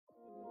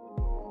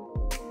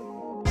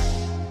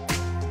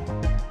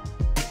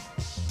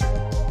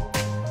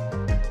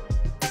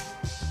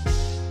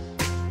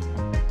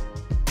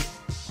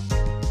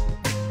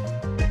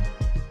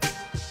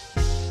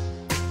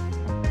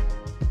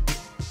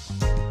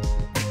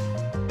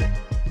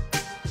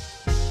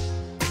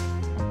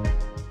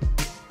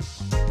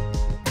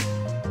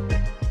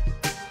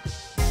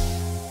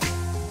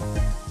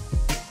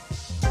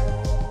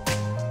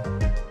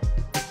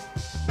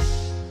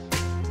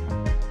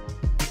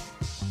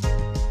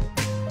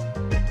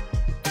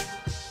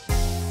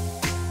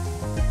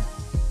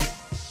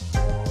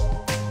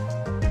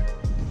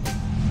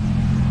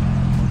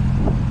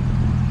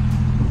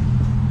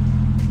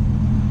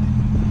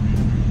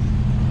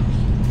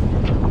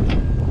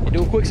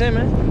quick send,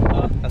 man.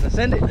 I said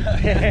send it. What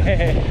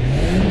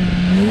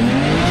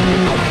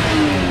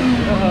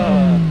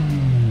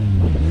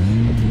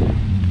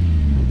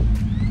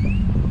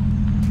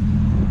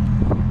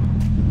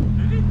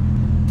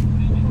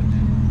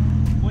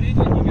is it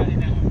you got in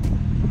that one?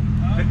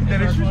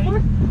 That is your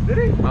split? Did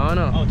he? I don't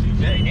know. Oh,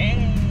 2J.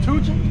 Dang.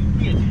 2J?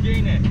 Yeah, 2J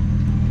in there.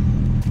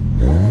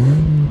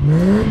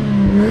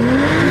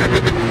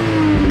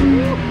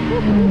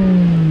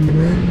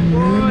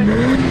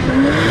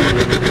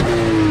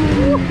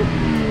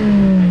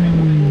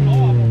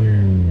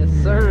 Yes,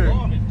 sir.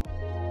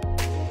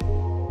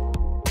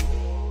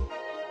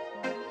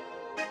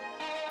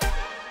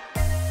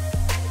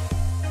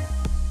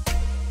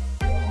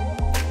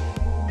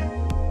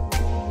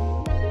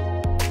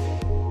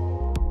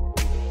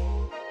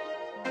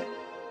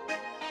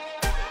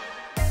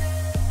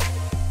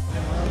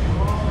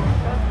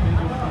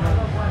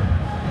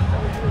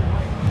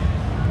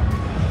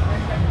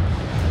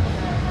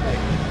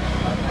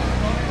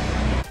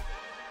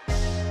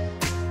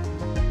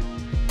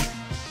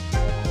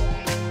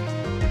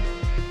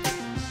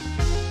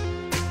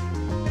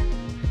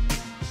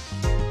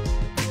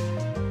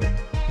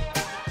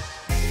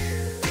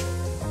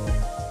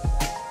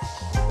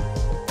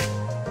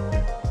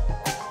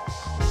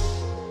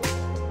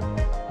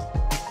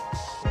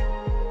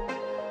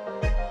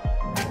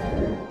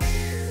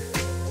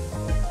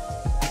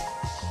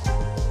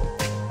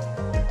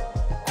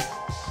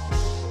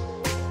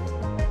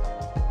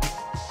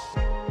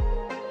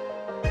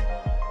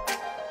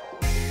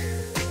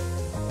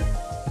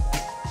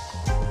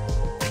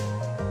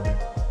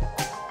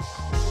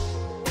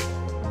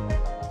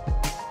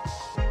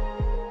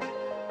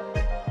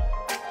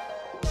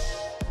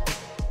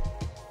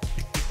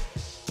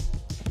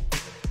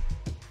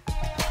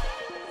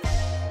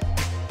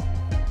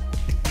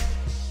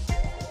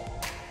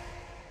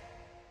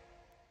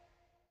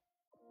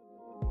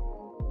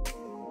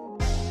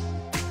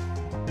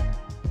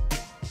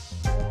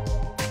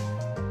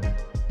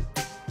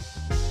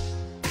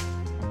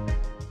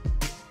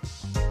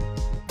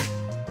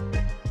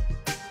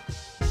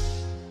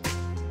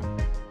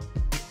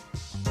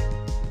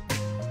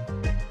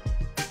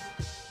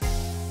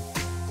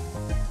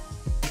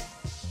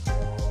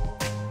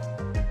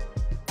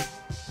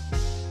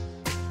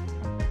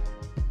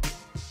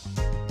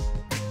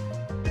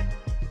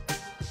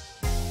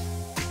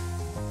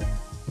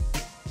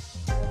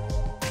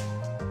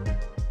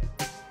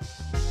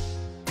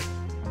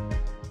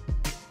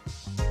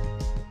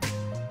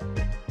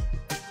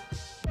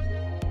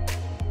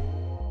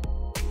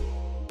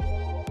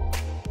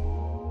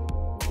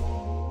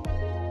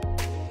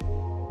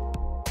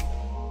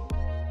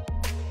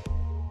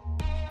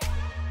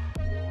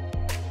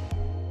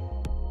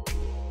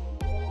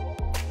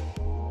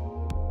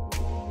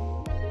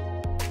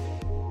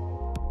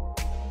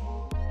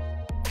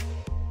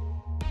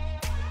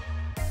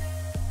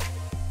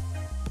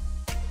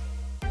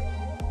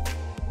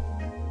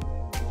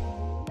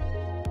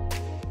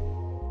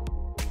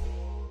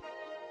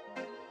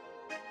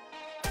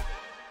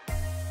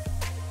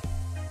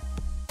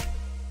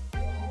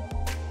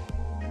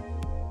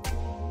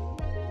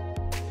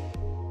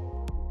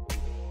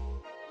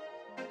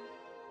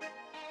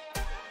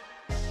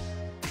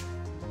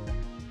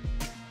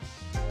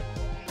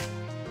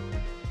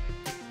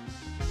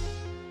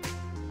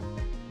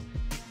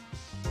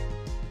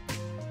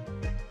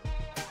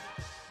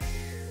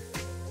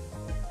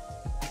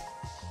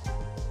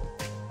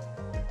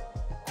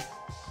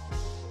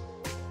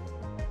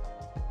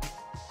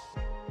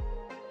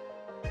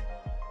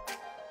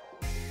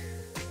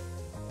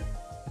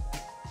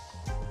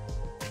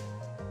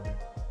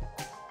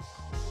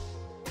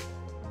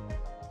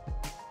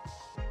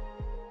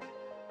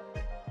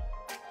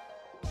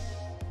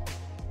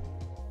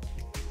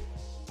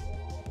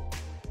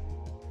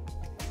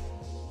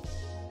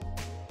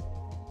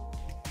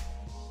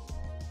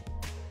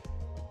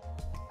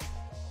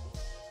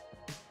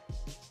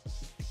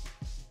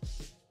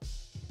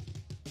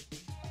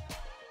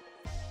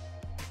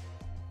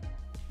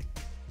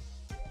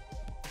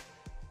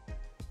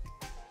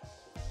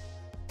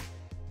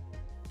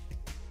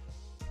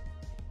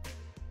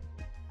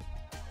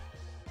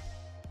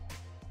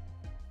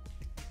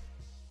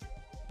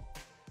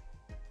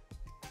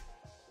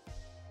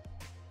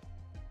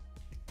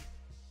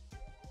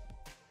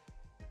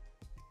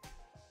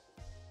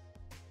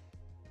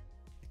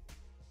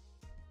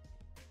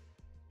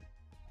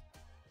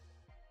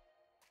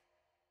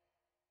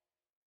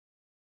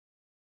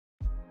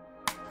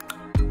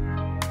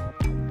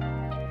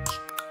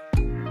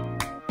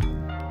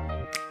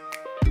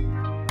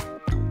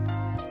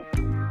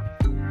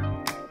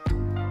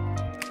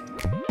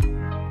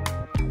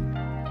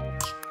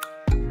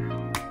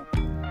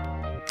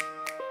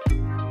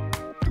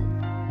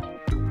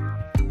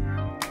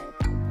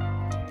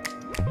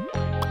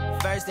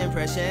 First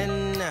impression,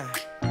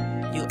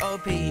 you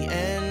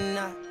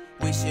OPN.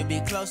 We should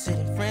be closer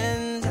than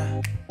friends.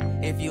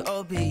 If you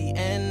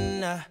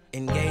OPN,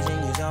 engaging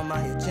is on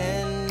my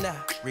agenda.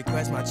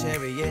 Request my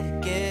chariot to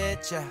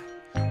get ya.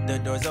 The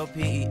door's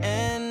open.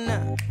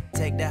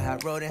 Take the high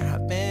road and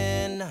hop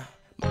in.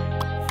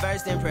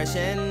 First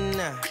impression,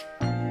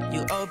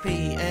 you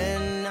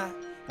OPN.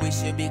 We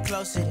should be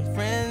closer than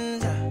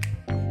friends.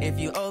 If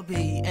you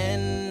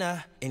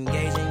OPN,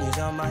 engaging you's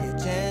on my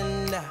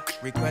agenda.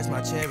 Request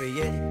my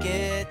chariot to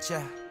get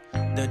ya.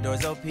 The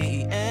door's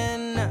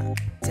OPN.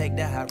 Take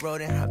the high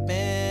road and hop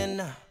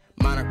in.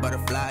 Monarch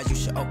butterflies, you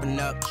should open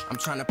up. I'm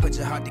trying to put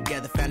your heart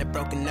together, found it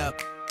broken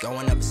up.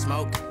 Going up in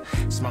smoke,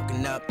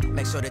 smoking up.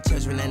 Make sure the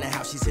children in the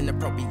house, she's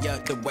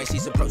inappropriate. The way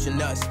she's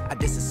approaching us, I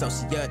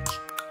disassociate.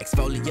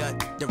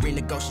 Exfoliate, the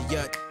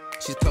renegotiate.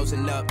 She's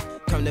closing up,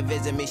 come to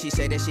visit me. She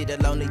say that she the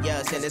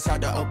loneliest, and it's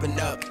hard to open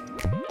up.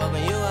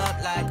 Open you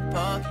up like a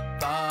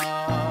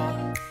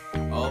Pokeball.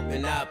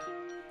 Open up,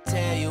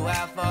 tear you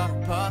out for a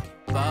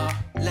Pokeball.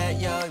 Let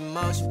your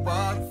emotions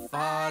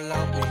waterfall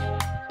on me.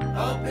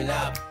 Open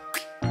up.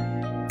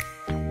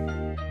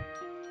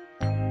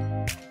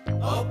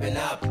 Open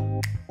up.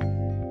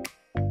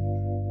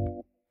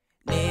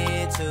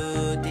 Need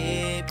to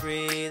deep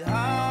breathe,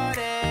 heart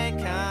and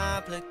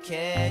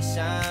complications.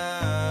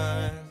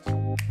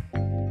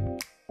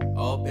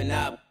 Open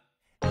up.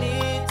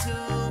 Need to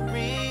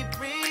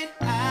reread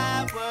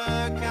our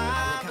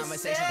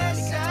conversation. Got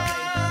me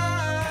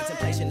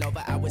contemplation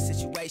over our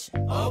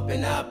situation.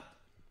 Open up.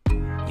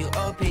 You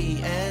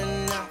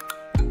OPN.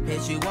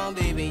 Hit you on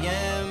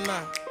BBM.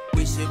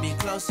 We should be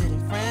closer than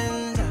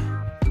friends.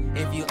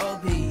 If you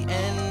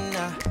OPN,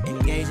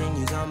 engaging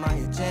you's on my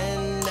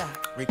agenda.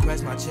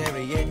 Request my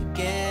chariot to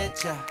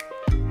get ya.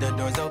 The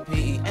door's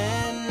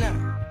OPN.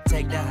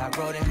 Take the high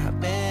road and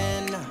hop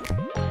in.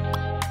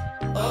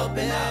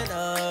 Open up,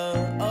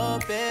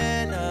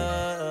 open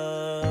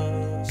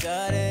up.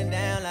 Shut it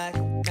down like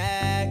a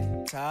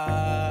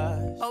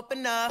Macintosh.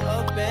 Open up,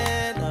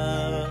 open,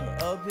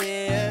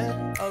 open.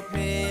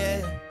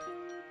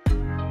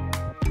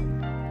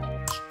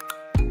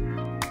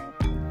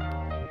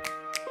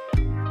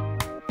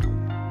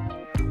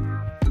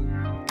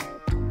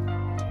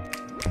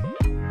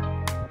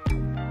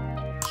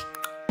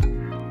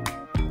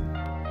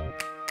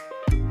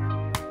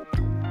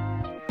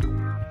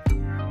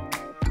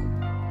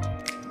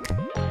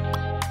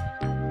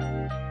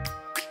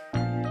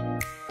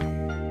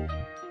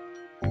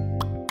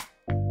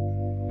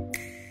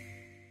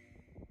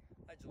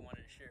 I just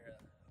wanted to share a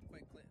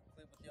quick clip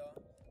with y'all.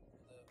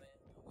 The event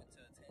I went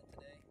to attend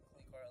today,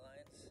 Clean Car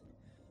Alliance.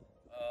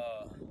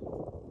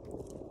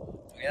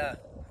 Yeah,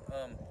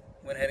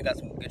 went ahead and got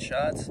some good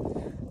shots,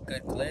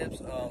 good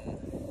clips.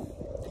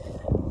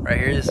 Right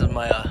here, this is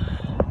my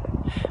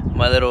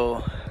my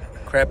little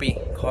crappy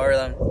car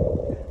that I'm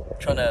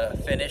trying to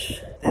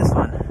finish. This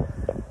one,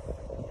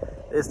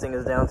 this thing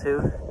is down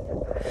too.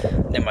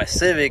 Then my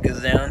Civic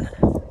is down.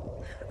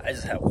 I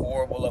just have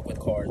horrible luck with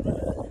cars, man.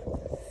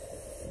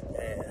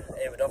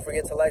 Hey, but don't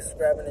forget to like,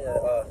 subscribe, and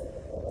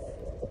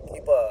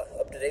keep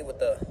up to date with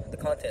the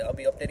content. I'll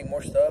be updating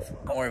more stuff,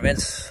 more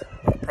events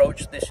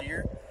approach this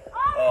year.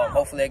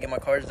 Hopefully I get my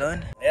cars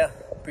done. Yeah,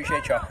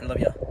 appreciate y'all. I love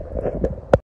y'all.